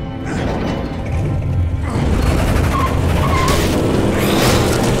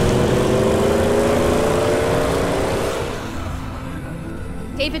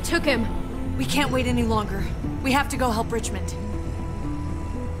 David took him. We can't wait any longer. We have to go help Richmond.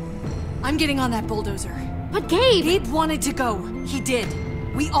 I'm getting on that bulldozer. But Gabe! Gabe wanted to go. He did.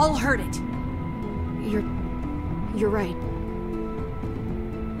 We all heard it. You're right.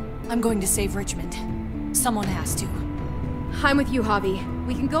 I'm going to save Richmond. Someone has to. I'm with you, Javi.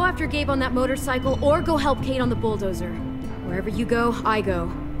 We can go after Gabe on that motorcycle or go help Kate on the bulldozer. Wherever you go, I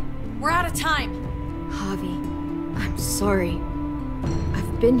go. We're out of time. Javi, I'm sorry.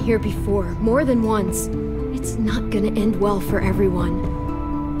 I've been here before, more than once. It's not gonna end well for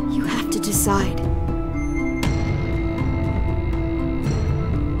everyone. You have to decide.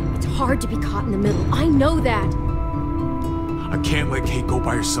 It's hard to be caught in the middle. I know that. I can't let Kate go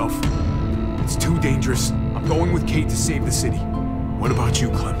by herself. It's too dangerous. I'm going with Kate to save the city. What about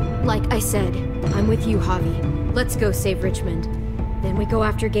you, Clem? Like I said, I'm with you, Javi. Let's go save Richmond. Then we go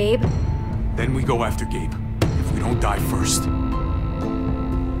after Gabe? Then we go after Gabe. If we don't die first.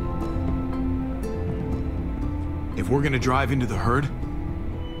 If we're gonna drive into the herd,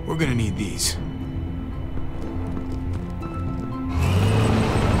 we're gonna need these.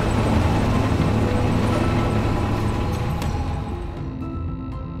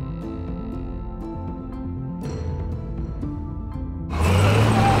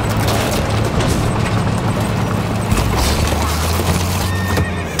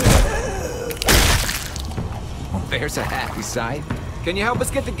 There's a happy sight. Can you help us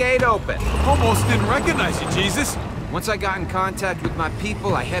get the gate open? Almost didn't recognize you, Jesus. Once I got in contact with my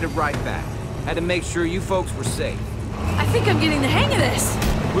people, I headed right back. Had to make sure you folks were safe. I think I'm getting the hang of this.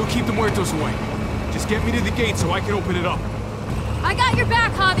 We'll keep the muertos away. Just get me to the gate so I can open it up. I got your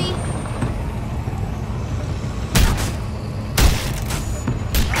back, Javi.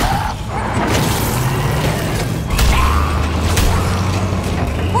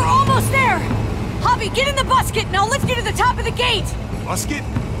 We're almost there! Javi, get in the busket and I'll lift you to the top of the gate! Busket?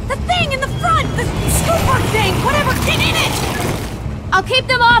 The thing in the front! The scooper thing! Whatever! Get in it! I'll keep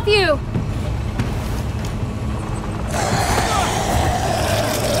them off you!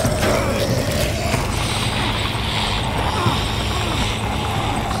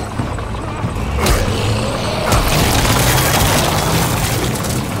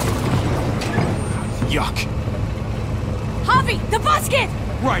 Yuck. Javi, the busket!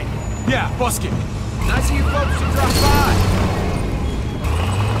 Right. Yeah, busket. Nice of you folks to drop by.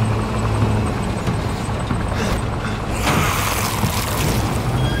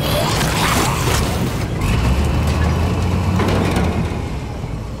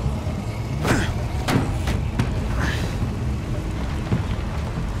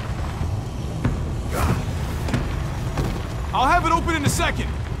 I'll have it open in a second.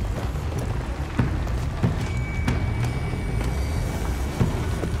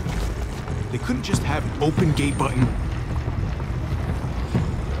 They couldn't just have an open gate button.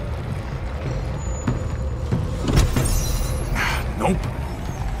 Nope.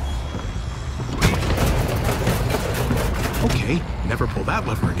 Okay, never pull that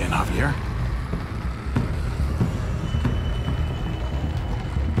lever again, Javier.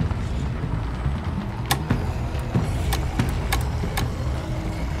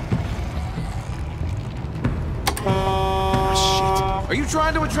 Are you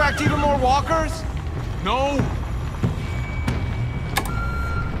trying to attract even more walkers? No.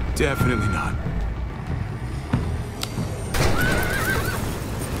 Definitely not.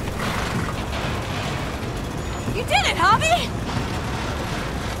 You did it, Javi!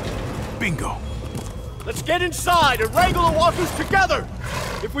 Bingo. Let's get inside and wrangle the walkers together!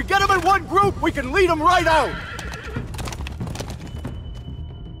 If we get them in one group, we can lead them right out!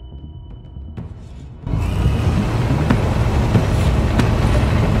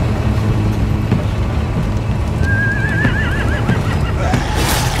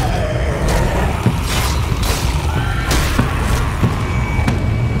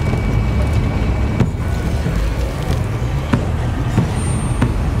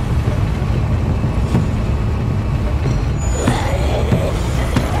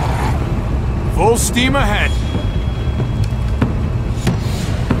 Full steam ahead.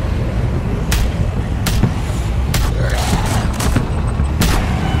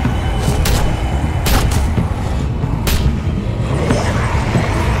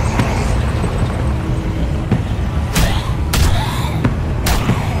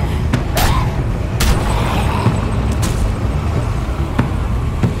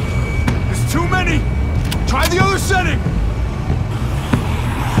 There's too many. Try the other setting.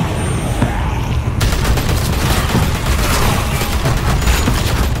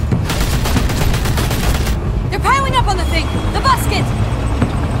 On the thing! The busket!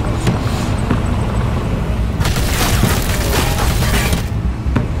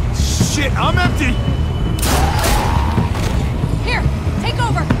 Shit, I'm empty! Here, take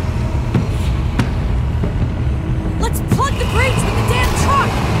over! Let's plug the brakes with the damn truck!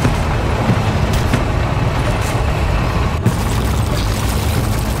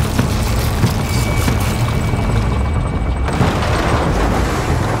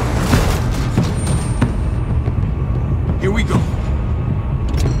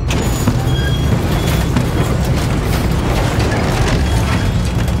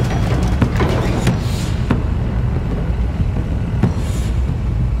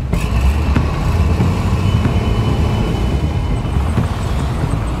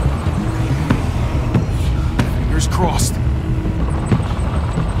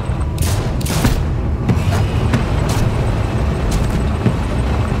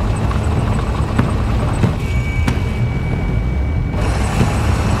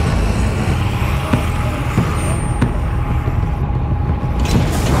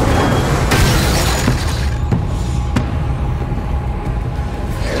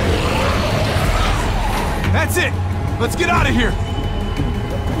 out of here!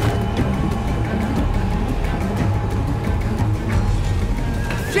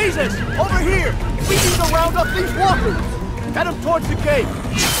 Jesus! Over here! We need to round up these walkers! Head them towards the gate!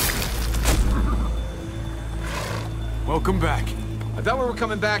 Welcome back. I thought we were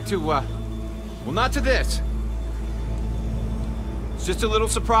coming back to, well, not to this. It's just a little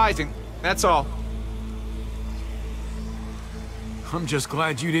surprising, that's all. I'm just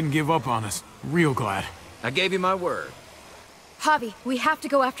glad you didn't give up on us. Real glad. I gave you my word. Javi, we have to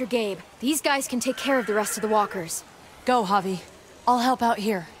go after Gabe. These guys can take care of the rest of the walkers. Go, Javi. I'll help out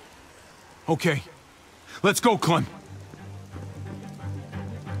here. Okay. Let's go, Clem.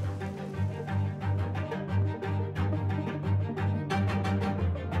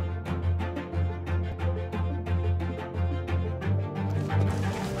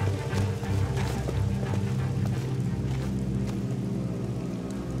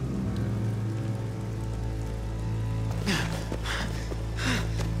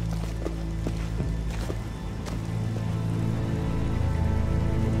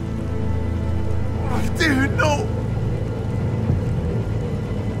 Dude, no!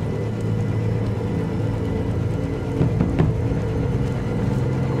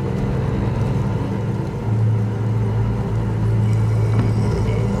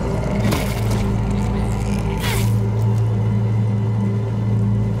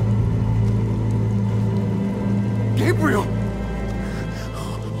 Gabriel!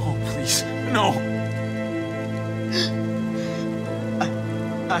 Oh, please, no!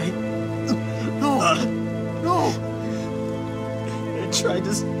 No! I tried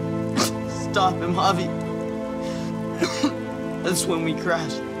to stop him, Javi. That's when we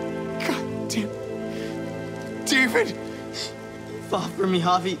crashed. God damn. David! He fought for me,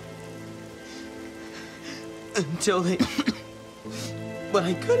 Javi. Until they... But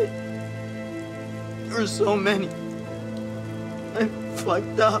I couldn't. There were so many. I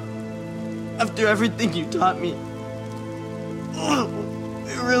fucked up. After everything you taught me.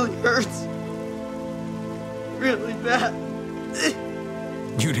 It really hurts. Really bad.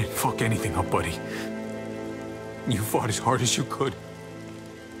 You didn't fuck anything up, buddy. You fought as hard as you could.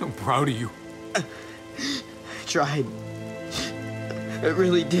 I'm proud of you. I tried. I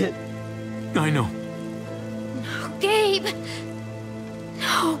really did. I know. No, Gabe!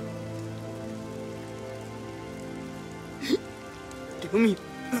 No! Do me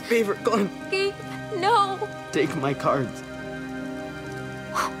a favor, Clem. Gabe, no! Take my cards.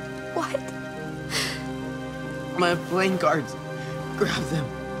 What? My playing cards. Grab them.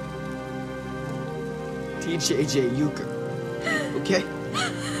 TJJ Euchre. Okay?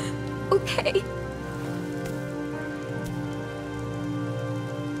 Okay.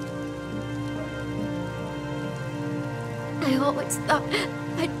 I always thought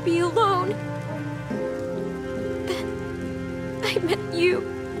I'd be alone. Then I met you.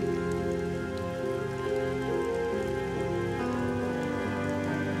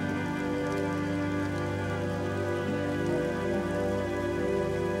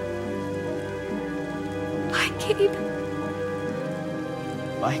 Bye, Gabe.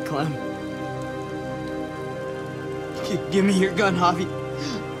 Bye, Clem. Give me your gun, Javi.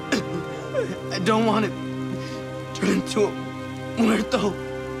 I don't want it turn into a muerto.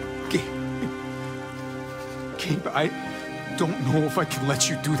 Gabe, I don't know if I can let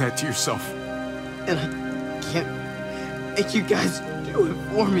you do that to yourself. And I can't make you guys do it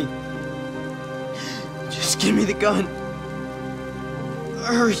for me. Just give me the gun.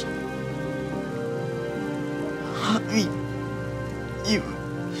 Hurry. Javi,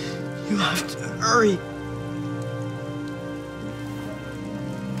 you have to hurry.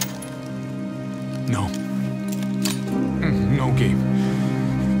 No. No, Gabe.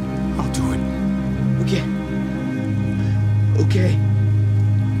 I'll do it. Okay. Okay.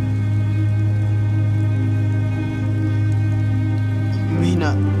 You may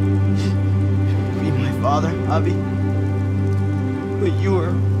not be my father, Javi, but you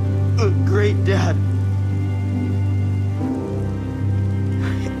are a great dad.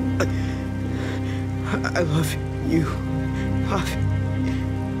 I love you, Javi.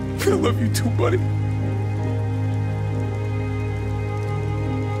 I love you too, buddy.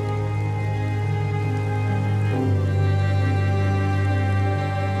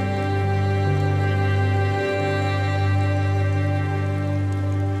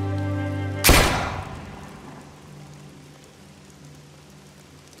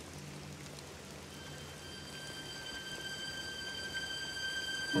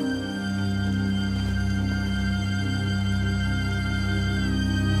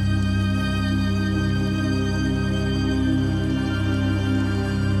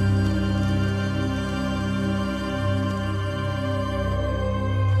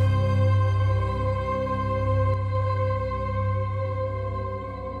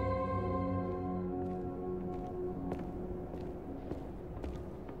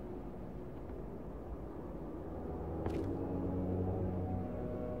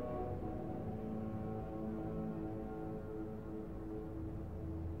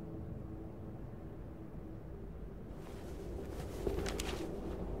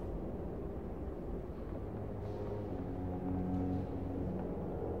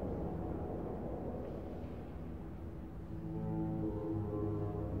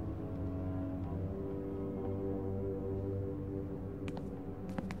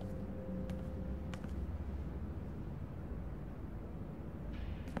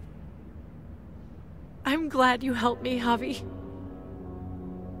 I'm glad you helped me, Javi.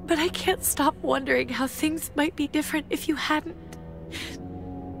 But I can't stop wondering how things might be different if you hadn't.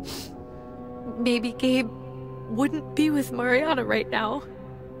 Maybe Gabe wouldn't be with Mariana right now.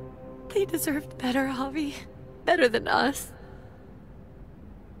 They deserved better, Javi. Better than us.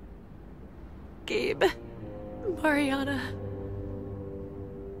 Gabe, Mariana.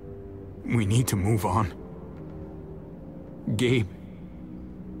 We need to move on. Gabe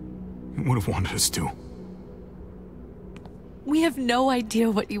would have wanted us to. We have no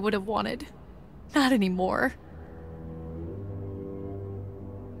idea what you would have wanted. Not anymore.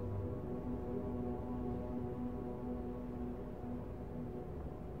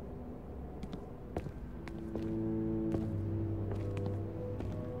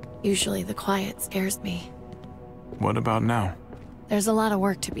 Usually the quiet scares me. What about now? There's a lot of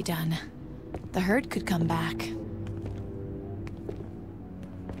work to be done. The herd could come back.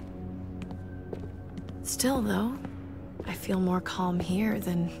 Still, though, I feel more calm here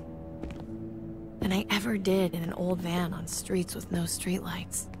than I ever did in an old van on streets with no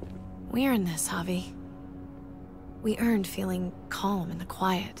streetlights. We earned this, Javi. We earned feeling calm in the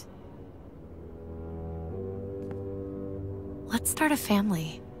quiet. Let's start a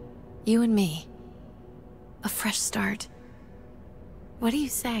family. You and me. A fresh start. What do you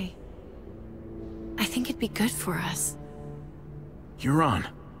say? I think it'd be good for us. You're on.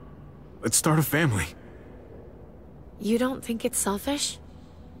 Let's start a family. You don't think it's selfish?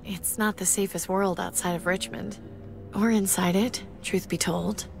 It's not the safest world outside of Richmond. Or inside it, truth be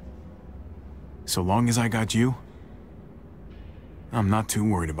told. So long as I got you, I'm not too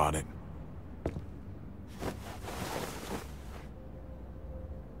worried about it.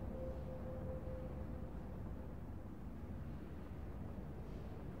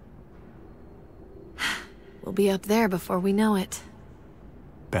 We'll be up there before we know it.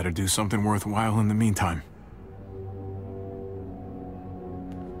 Better do something worthwhile in the meantime.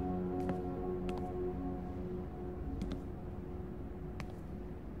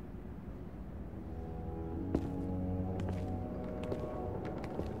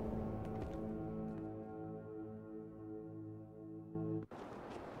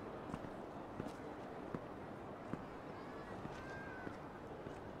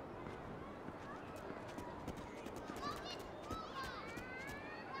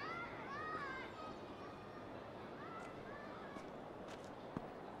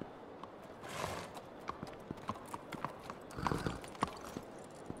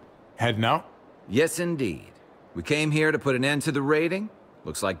 Heading out? Yes, indeed. We came here to put an end to the raiding.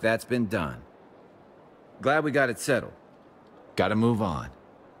 Looks like that's been done. Glad we got it settled. Gotta move on.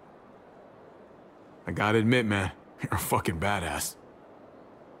 I gotta admit, man, you're a fucking badass.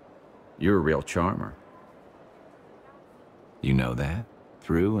 You're a real charmer. You know that?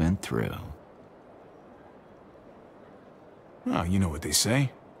 Through and through. Oh, you know what they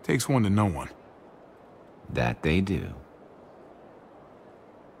say. Takes one to know one. That they do.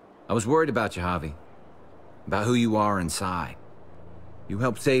 I was worried about you, Javi. About who you are inside. You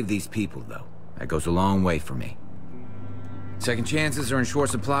helped save these people, though. That goes a long way for me. Second chances are in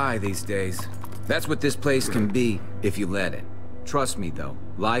short supply these days. That's what this place can be, if you let it. Trust me, though.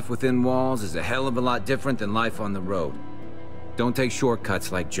 Life within walls is a hell of a lot different than life on the road. Don't take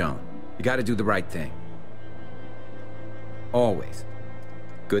shortcuts like Joan. You gotta do the right thing. Always.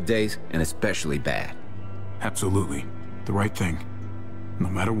 Good days, and especially bad. Absolutely. The right thing. No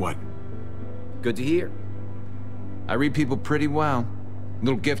matter what. Good to hear. I read people pretty well.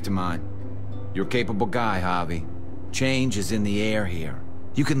 Little gift of mine. You're a capable guy, Javi. Change is in the air here.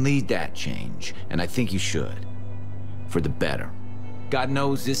 You can lead that change, and I think you should. For the better. God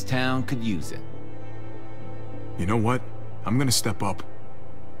knows this town could use it. You know what? I'm gonna step up.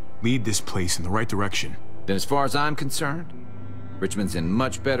 Lead this place in the right direction. Then as far as I'm concerned, Richmond's in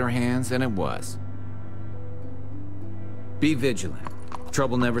much better hands than it was. Be vigilant.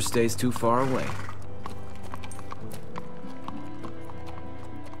 Trouble never stays too far away.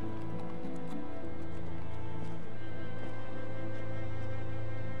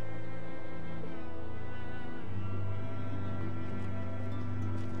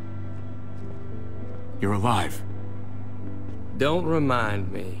 You're alive. Don't remind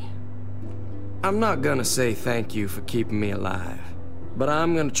me. I'm not gonna say thank you for keeping me alive, but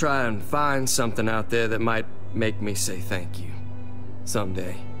I'm gonna try and find something out there that might make me say thank you.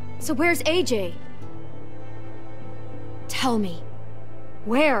 Someday. So where's AJ? Tell me.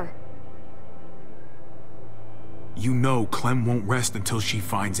 Where? You know Clem won't rest until she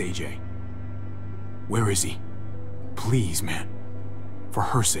finds AJ. Where is he? Please, man. For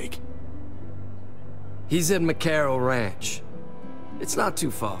her sake. He's at McCarroll Ranch. It's not too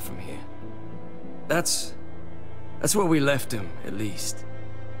far from here. That's where we left him, at least.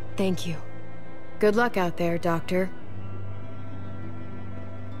 Thank you. Good luck out there, Doctor.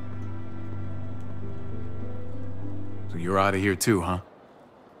 So you're out of here too, huh?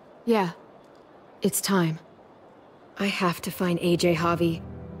 Yeah. It's time. I have to find AJ Javi.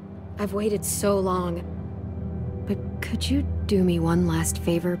 I've waited so long. But could you do me one last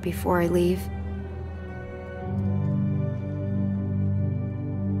favor before I leave?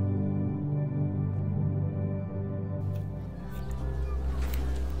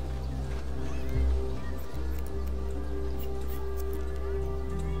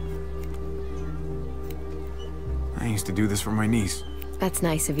 I used to do this for my niece. That's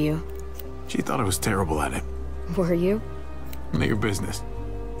nice of you. She thought I was terrible at it. Were you? None of your business.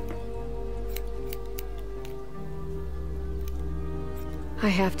 I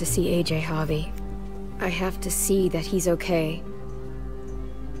have to see AJ Javi. I have to see that he's okay.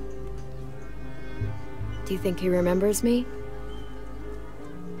 Do you think he remembers me?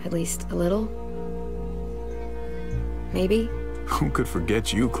 At least a little? Maybe? Who could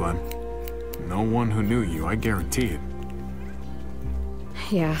forget you, Clem? No one who knew you, I guarantee it.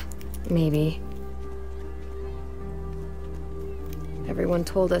 Yeah, maybe. Everyone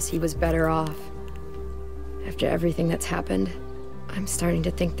told us he was better off. After everything that's happened, I'm starting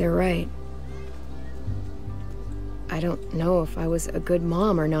to think they're right. I don't know if I was a good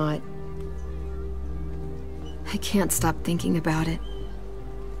mom or not. I can't stop thinking about it.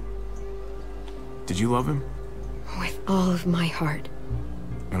 Did you love him? With all of my heart.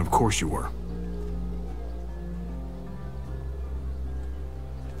 And of course you were.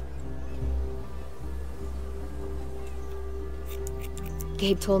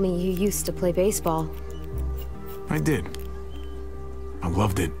 Gabe told me you used to play baseball. I did. I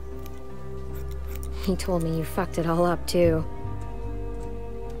loved it. He told me you fucked it all up, too.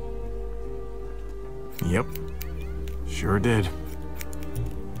 Yep. Sure did.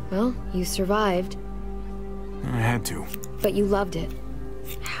 Well, you survived. I had to. But you loved it.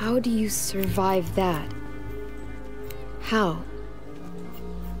 How do you survive that? How?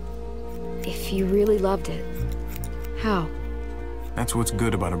 If you really loved it, how? That's what's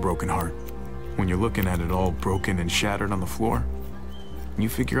good about a broken heart. When you're looking at it all broken and shattered on the floor, you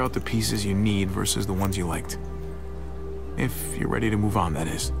figure out the pieces you need versus the ones you liked. If you're ready to move on, that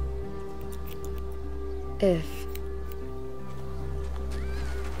is. If.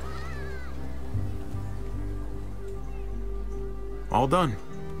 All done.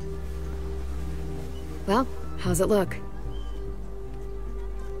 Well, how's it look?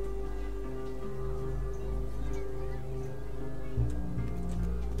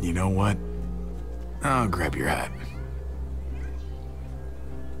 You know what? I'll grab your hat.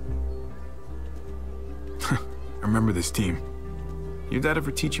 I remember this team. Your dad ever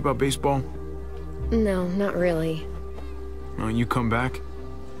teach you about baseball? No, not really. Well, you come back,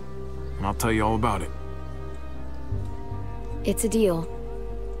 and I'll tell you all about it. It's a deal.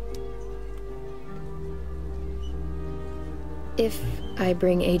 If I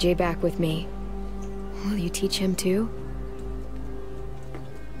bring AJ back with me, will you teach him too?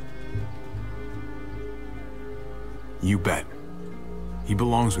 You bet. He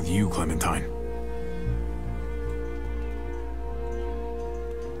belongs with you, Clementine.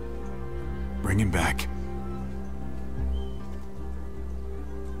 Bring him back.